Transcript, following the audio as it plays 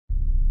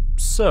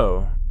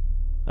So,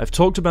 I've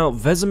talked about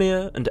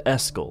Vesemir and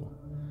Eskel,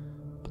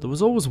 but there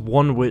was always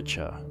one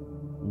Witcher,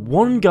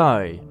 one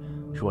guy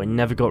who I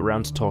never got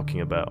around to talking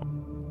about,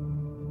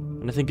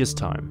 and I think it's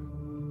time.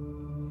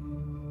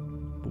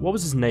 But what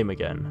was his name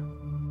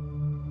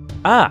again?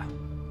 Ah!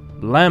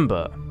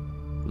 Lambert.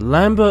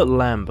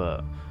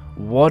 Lambert.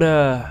 What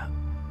a...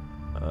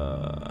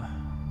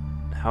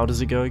 how does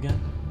it go again?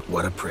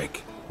 What a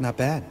prick. Not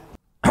bad.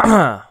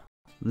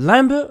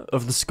 Lambert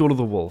of the School of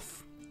the Wolf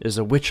is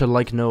a Witcher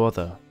like no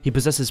other. He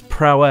possesses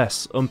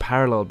prowess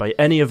unparalleled by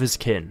any of his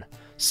kin,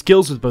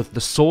 skills with both the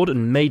sword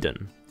and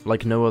maiden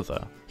like no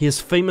other. He is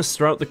famous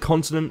throughout the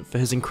continent for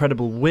his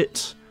incredible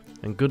wit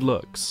and good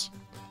looks.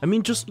 I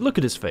mean, just look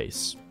at his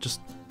face.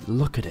 Just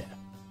look at it.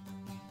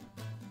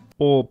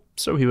 Or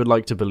so he would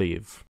like to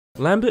believe.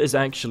 Lambert is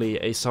actually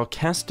a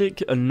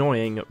sarcastic,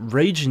 annoying,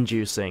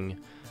 rage-inducing,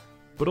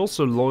 but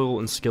also loyal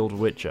and skilled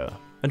Witcher.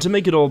 And to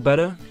make it all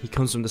better, he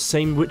comes from the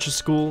same Witcher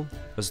school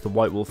as the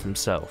White Wolf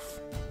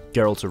himself,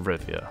 Geralt of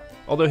Rivia.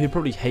 Although he'd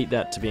probably hate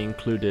that to be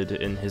included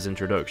in his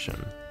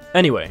introduction.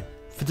 Anyway,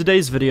 for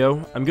today's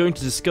video, I'm going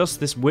to discuss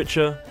this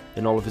Witcher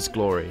in all of his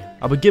glory.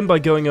 I'll begin by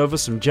going over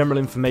some general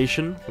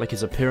information, like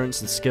his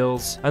appearance and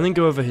skills, and then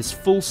go over his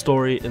full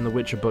story in the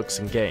Witcher books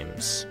and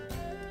games.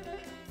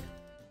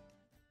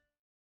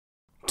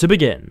 To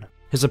begin,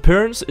 his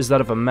appearance is that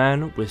of a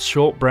man with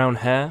short brown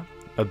hair,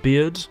 a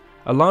beard,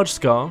 a large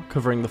scar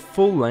covering the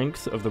full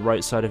length of the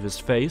right side of his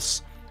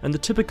face, and the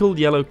typical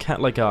yellow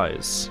cat-like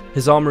eyes.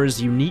 His armor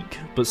is unique,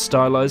 but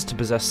stylized to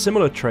possess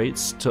similar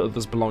traits to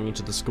others belonging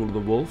to the School of the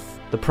Wolf,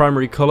 the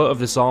primary color of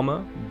this armor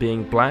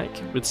being black,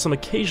 with some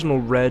occasional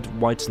red,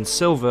 white, and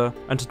silver,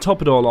 and to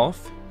top it all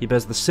off, he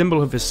bears the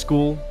symbol of his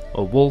school,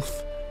 a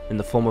wolf, in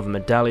the form of a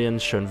medallion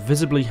shown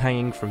visibly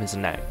hanging from his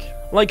neck.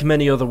 Like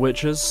many other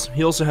Witchers,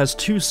 he also has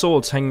two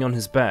swords hanging on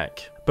his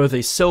back, both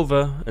a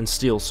silver and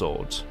steel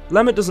sword.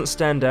 Lambert doesn't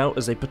stand out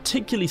as a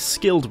particularly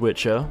skilled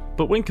Witcher,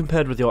 but when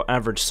compared with your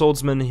average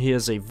swordsman, he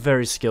is a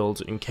very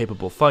skilled and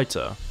capable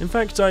fighter. In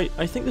fact, I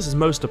think this is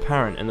most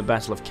apparent in the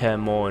Battle of Kaer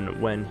Morhen,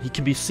 when he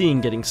can be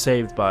seen getting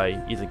saved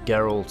by either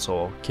Geralt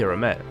or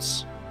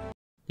Metz.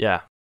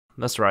 Yeah,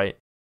 that's right.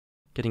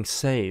 Getting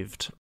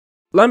saved.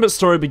 Lambert's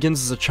story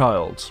begins as a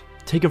child,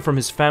 taken from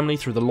his family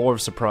through the Law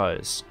of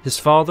Surprise. His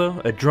father,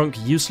 a drunk,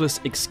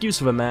 useless excuse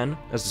of a man,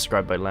 as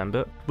described by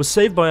Lambert, was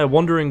saved by a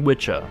wandering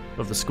Witcher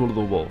of the School of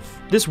the Wolf.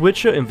 This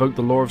Witcher invoked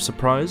the Law of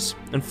Surprise,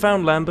 and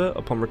found Lambert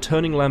upon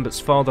returning Lambert's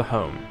father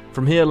home.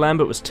 From here,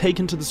 Lambert was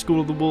taken to the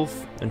School of the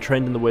Wolf, and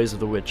trained in the ways of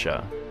the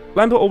Witcher.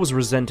 Lambert always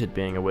resented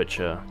being a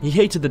Witcher. He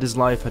hated that his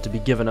life had to be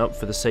given up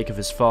for the sake of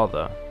his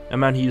father, a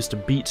man who used to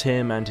beat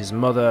him and his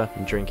mother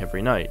and drink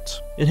every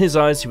night. In his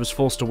eyes, he was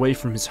forced away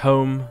from his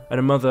home and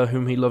a mother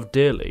whom he loved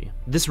dearly.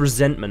 This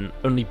resentment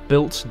only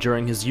built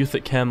during his youth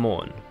at Kaer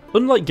Morhen.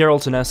 Unlike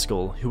Geralt and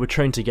Eskel, who were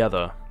trained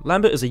together,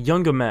 Lambert is a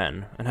younger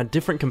man and had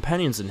different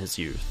companions in his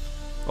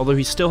youth, although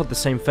he still had the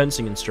same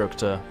fencing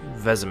instructor,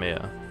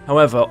 Vesemir.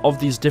 However, of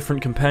these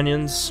different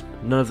companions,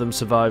 none of them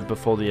survived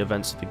before the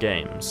events of the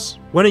games.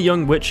 When a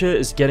young Witcher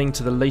is getting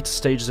to the later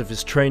stages of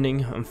his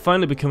training and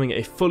finally becoming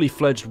a fully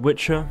fledged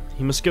Witcher,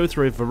 he must go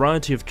through a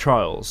variety of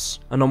trials,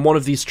 and on one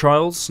of these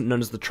trials, known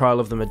as the Trial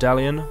of the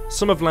Medallion,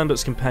 some of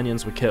Lambert's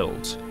companions were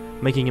killed,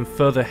 making him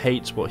further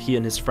hate what he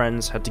and his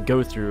friends had to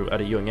go through at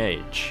a young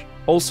age.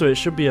 Also, it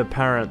should be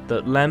apparent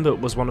that Lambert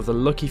was one of the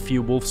lucky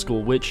few Wolf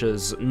School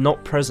Witchers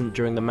not present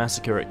during the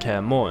massacre at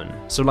Kaer Morhen,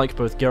 so like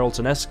both Geralt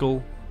and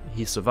Eskel,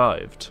 he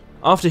survived.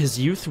 After his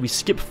youth, we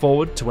skip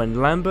forward to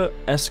when Lambert,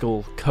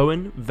 Eskel,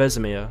 Cohen,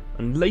 Vesemir,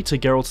 and later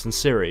Geralt and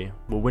Ciri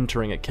were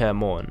wintering at Kaer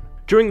Morhen.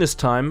 During this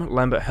time,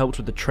 Lambert helped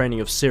with the training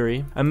of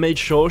Ciri, and made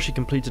sure she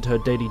completed her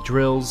daily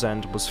drills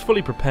and was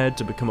fully prepared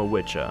to become a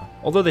Witcher,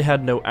 although they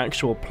had no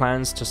actual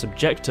plans to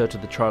subject her to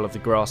the Trial of the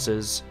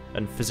Grasses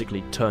and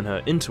physically turn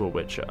her into a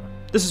Witcher.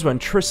 This is when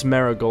Triss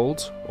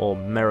Merigold, or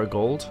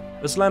Marigold,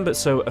 as Lambert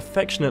so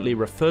affectionately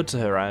referred to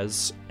her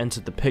as,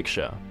 entered the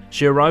picture.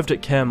 She arrived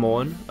at Kaer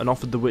Morhen and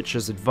offered the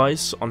Witchers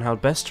advice on how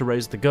best to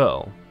raise the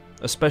girl,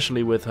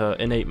 especially with her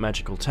innate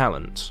magical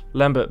talent.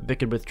 Lambert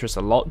bickered with Triss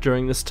a lot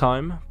during this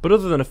time, but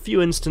other than a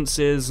few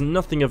instances,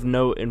 nothing of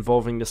note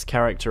involving this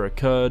character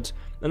occurred,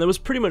 and there was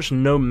pretty much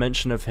no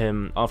mention of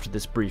him after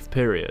this brief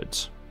period.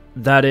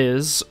 That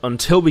is,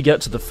 until we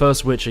get to the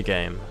first Witcher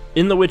game.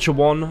 In The Witcher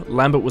 1,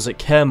 Lambert was at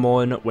Kaer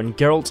Morhen when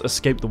Geralt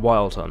escaped the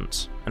Wild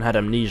Hunt and had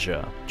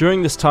amnesia.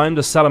 During this time,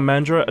 the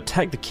Salamandra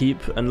attacked the keep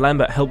and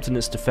Lambert helped in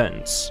its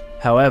defense.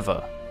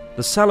 However,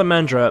 the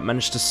Salamandra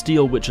managed to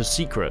steal Witcher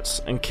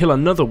secrets and kill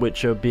another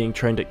Witcher being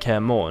trained at Kaer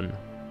Morhen,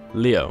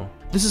 Leo.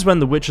 This is when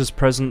the Witchers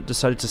present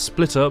decided to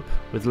split up,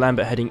 with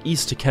Lambert heading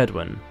east to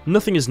Kedwen.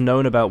 Nothing is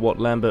known about what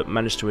Lambert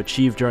managed to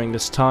achieve during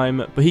this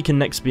time, but he can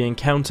next be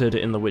encountered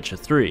in The Witcher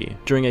 3,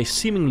 during a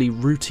seemingly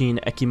routine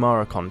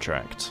Ekimara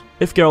contract.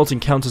 If Geralt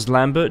encounters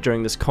Lambert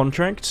during this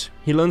contract,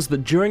 he learns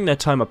that during their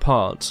time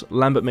apart,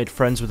 Lambert made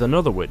friends with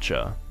another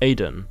Witcher,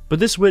 Aidan, but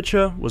this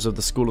Witcher was of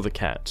the School of the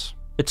Cat.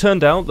 It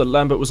turned out that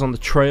Lambert was on the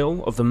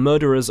trail of the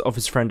murderers of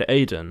his friend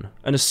Aidan,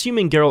 and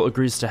assuming Geralt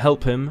agrees to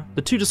help him,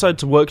 the two decide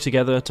to work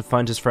together to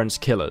find his friend's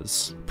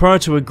killers. Prior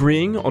to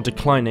agreeing or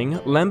declining,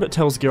 Lambert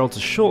tells Geralt a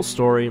short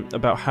story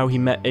about how he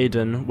met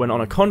Aidan when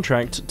on a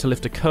contract to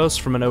lift a curse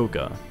from an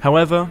ogre.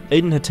 However,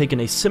 Aidan had taken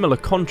a similar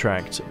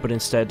contract, but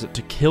instead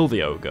to kill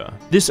the ogre.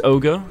 This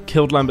ogre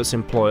killed Lambert's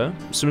employer,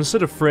 so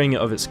instead of freeing it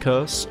of its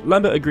curse,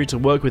 Lambert agreed to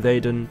work with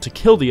Aidan to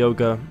kill the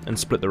ogre and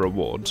split the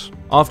reward.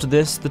 After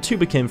this, the two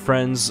became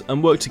friends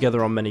and worked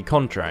together on many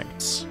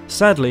contracts.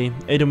 Sadly,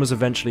 Aidan was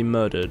eventually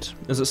murdered,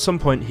 as at some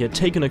point he had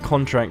taken a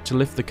contract to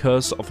lift the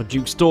curse off a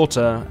duke's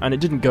daughter, and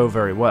it didn't go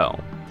very well.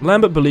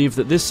 Lambert believed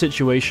that this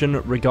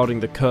situation regarding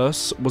the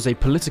curse was a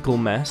political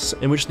mess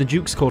in which the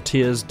Duke's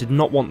courtiers did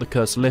not want the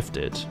curse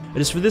lifted.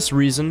 It is for this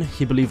reason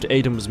he believed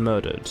Aidan was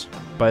murdered,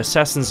 by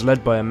assassins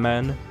led by a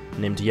man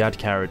named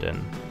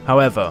Yad-Karadin.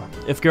 However,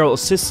 if Geralt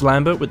assists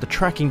Lambert with the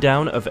tracking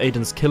down of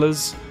Aidan's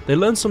killers, they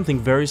learn something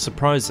very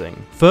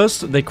surprising.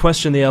 First, they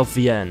question the elf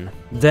Vienne.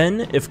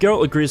 Then, if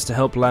Geralt agrees to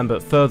help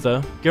Lambert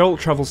further, Geralt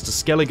travels to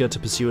Skellige to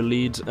pursue a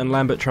lead, and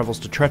Lambert travels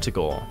to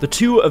Tretogor. The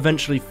two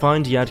eventually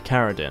find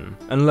Yad-Karadin,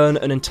 and learn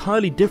an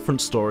entirely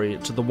different story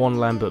to the one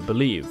Lambert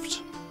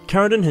believed.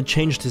 Karadin had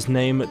changed his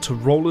name to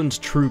Roland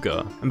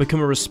Truger and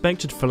become a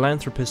respected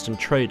philanthropist and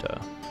trader.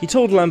 He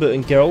told Lambert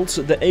and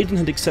Geralt that Aidan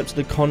had accepted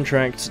a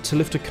contract to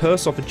lift a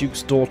curse off a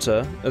duke's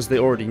daughter, as they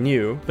already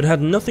knew, but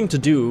had nothing to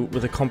do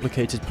with a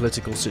complicated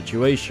political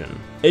situation.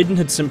 Aidan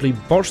had simply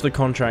botched the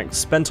contract,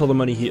 spent all the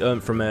money he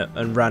earned from it,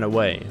 and ran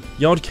away.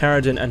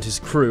 Yad-Karadin and his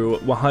crew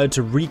were hired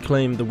to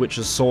reclaim the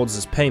witch's swords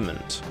as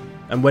payment.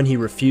 And when he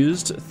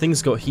refused,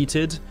 things got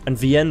heated, and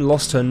Vienne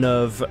lost her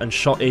nerve and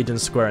shot Aidan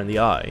square in the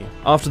eye.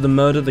 After the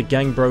murder, the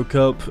gang broke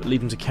up,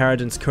 leading to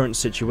Karadin's current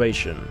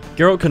situation.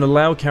 Geralt can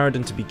allow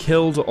Karadin to be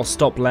killed or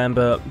stop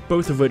Lambert,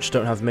 both of which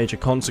don't have major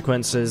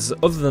consequences,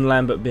 other than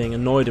Lambert being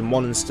annoyed in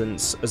one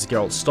instance as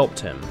Geralt stopped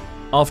him.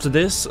 After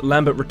this,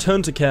 Lambert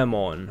returned to Kaer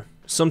Morhen.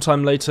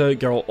 Sometime later,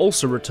 Geralt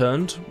also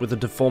returned, with a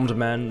deformed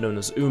man known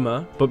as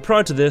Uma, but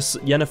prior to this,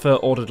 Yennefer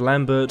ordered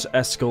Lambert,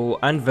 Eskel,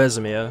 and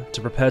Vesemir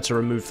to prepare to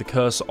remove the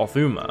curse off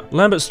Uma.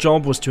 Lambert's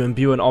job was to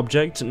imbue an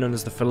object known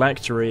as the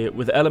phylactery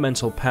with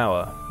elemental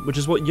power, which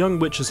is what young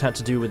witches had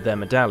to do with their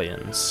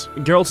medallions.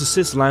 Geralt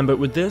assists Lambert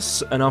with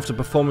this, and after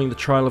performing the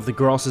trial of the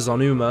grasses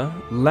on Uma,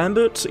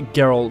 Lambert,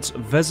 Geralt,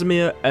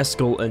 Vesemir,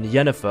 Eskel, and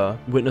Yennefer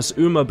witness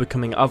Uma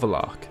becoming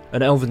Avallac'h,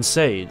 an elven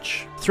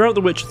sage. Throughout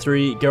The Witcher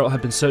 3, Geralt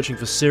had been searching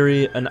for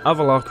Ciri, and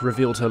Avallac'h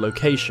revealed her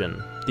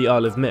location, the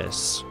Isle of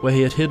Miss, where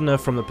he had hidden her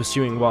from the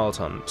pursuing Wild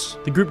Hunt.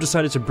 The group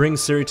decided to bring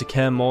Ciri to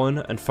Kaer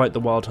Morhen and fight the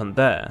Wild Hunt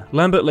there.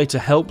 Lambert later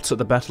helped at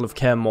the Battle of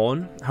Kaer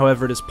Morhen,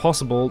 however it is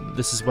possible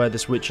this is where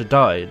this Witcher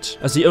died,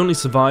 as he only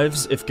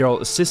survives if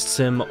Geralt assists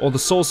him or the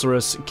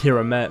sorceress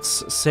Keira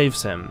Metz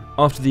saves him.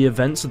 After the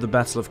events of the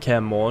Battle of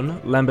Kaer Morhen,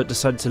 Lambert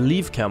decided to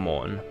leave Kaer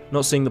Morhen,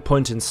 not seeing the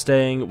point in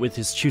staying with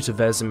his tutor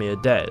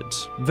Vesemir dead.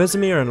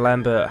 Vesemir and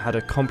Lambert had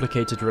a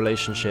complicated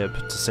relationship,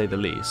 to say the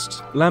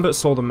least. Lambert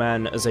saw the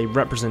man as a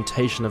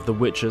representation of the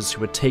witches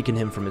who had taken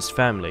him from his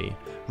family,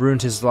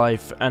 ruined his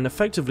life, and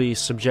effectively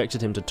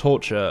subjected him to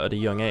torture at a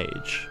young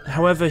age.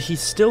 However, he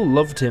still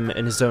loved him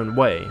in his own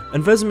way,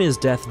 and Vesemir's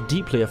death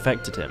deeply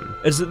affected him.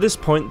 It is at this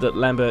point that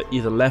Lambert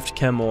either left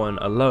Kaer Morhen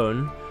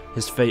alone,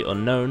 his fate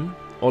unknown,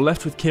 or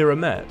left with Keira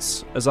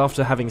Metz, as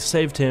after having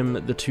saved him,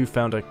 the two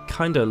found a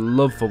kinda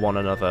love for one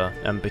another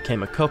and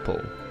became a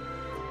couple.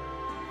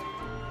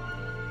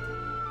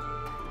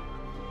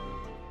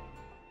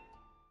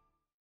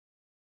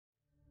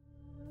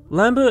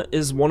 Lambert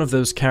is one of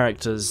those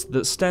characters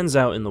that stands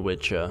out in The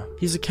Witcher.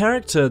 He's a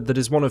character that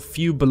is one of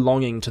few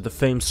belonging to the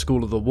famed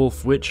school of the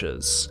Wolf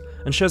Witches,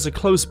 and shares a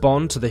close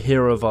bond to the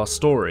hero of our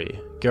story,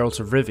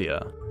 Geralt of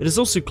Rivia. It is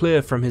also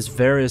clear from his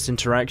various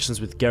interactions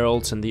with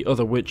Geralt and the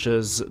other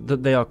witches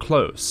that they are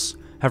close,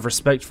 have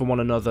respect for one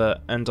another,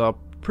 and are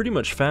pretty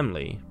much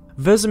family.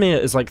 Vesemir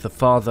is like the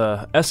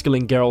father, Eskel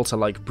and Geralt are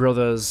like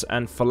brothers,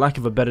 and for lack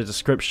of a better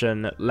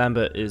description,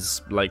 Lambert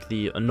is like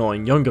the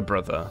annoying younger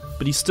brother,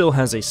 but he still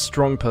has a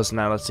strong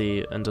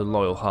personality and a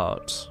loyal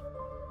heart.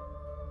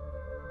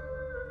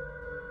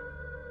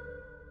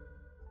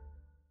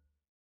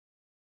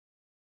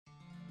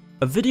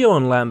 A video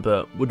on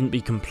Lambert wouldn't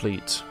be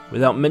complete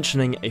without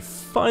mentioning a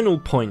final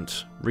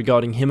point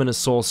regarding him and a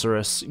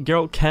sorceress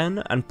Geralt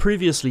can, and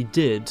previously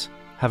did,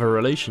 have a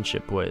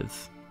relationship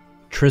with.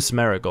 Triss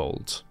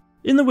Merigold.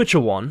 In The Witcher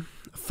 1,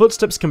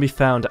 footsteps can be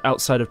found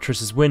outside of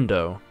Triss's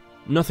window.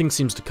 Nothing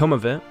seems to come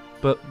of it,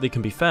 but they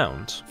can be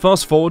found.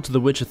 Fast forward to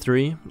The Witcher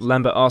 3,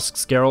 Lambert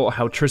asks Geralt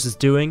how Triss is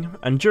doing,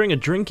 and during a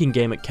drinking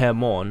game at Kaer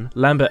Morhen,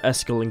 Lambert,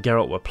 Eskel and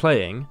Geralt were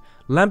playing,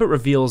 Lambert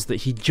reveals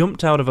that he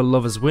jumped out of a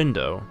lover's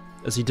window,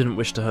 as he didn't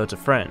wish to hurt a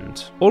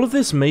friend. All of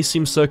this may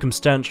seem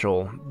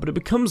circumstantial, but it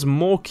becomes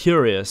more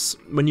curious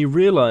when you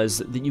realise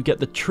that you get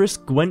the Triss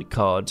Gwent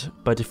card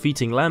by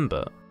defeating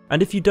Lambert.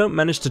 And if you don't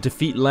manage to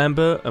defeat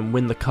Lambert and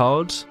win the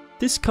card,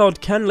 this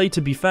card can later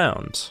be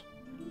found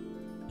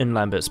in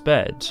Lambert's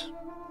bed.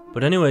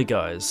 But anyway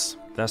guys,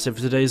 that's it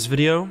for today's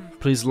video.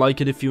 Please like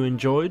it if you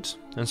enjoyed,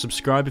 and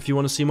subscribe if you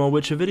want to see more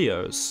Witcher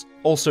videos.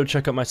 Also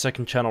check out my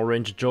second channel,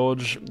 Ranger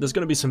George. There's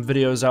going to be some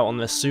videos out on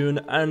this soon,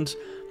 and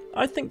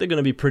I think they're going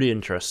to be pretty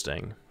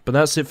interesting. But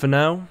that's it for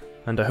now,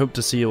 and I hope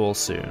to see you all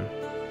soon.